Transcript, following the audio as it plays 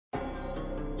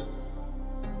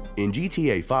In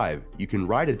GTA 5, you can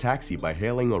ride a taxi by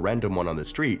hailing a random one on the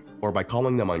street or by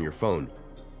calling them on your phone.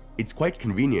 It's quite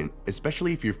convenient,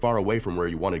 especially if you're far away from where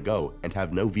you want to go and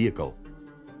have no vehicle.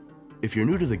 If you're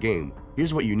new to the game,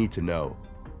 here's what you need to know.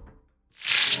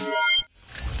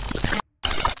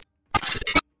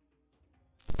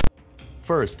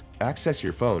 First, access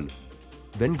your phone.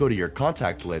 Then go to your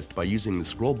contact list by using the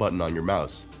scroll button on your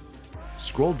mouse.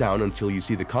 Scroll down until you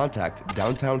see the contact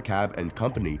Downtown Cab and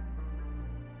Company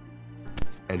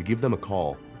and give them a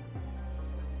call.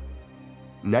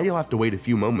 Now you'll have to wait a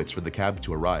few moments for the cab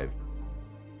to arrive.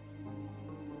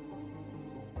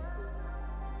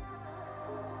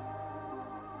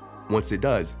 Once it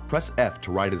does, press F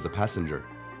to ride as a passenger.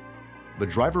 The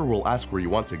driver will ask where you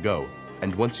want to go,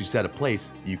 and once you set a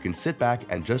place, you can sit back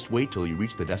and just wait till you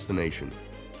reach the destination.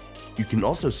 You can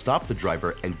also stop the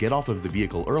driver and get off of the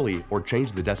vehicle early or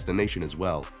change the destination as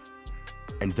well.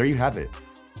 And there you have it.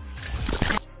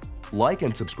 Like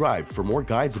and subscribe for more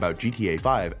guides about GTA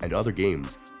 5 and other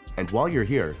games. And while you're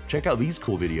here, check out these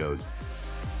cool videos.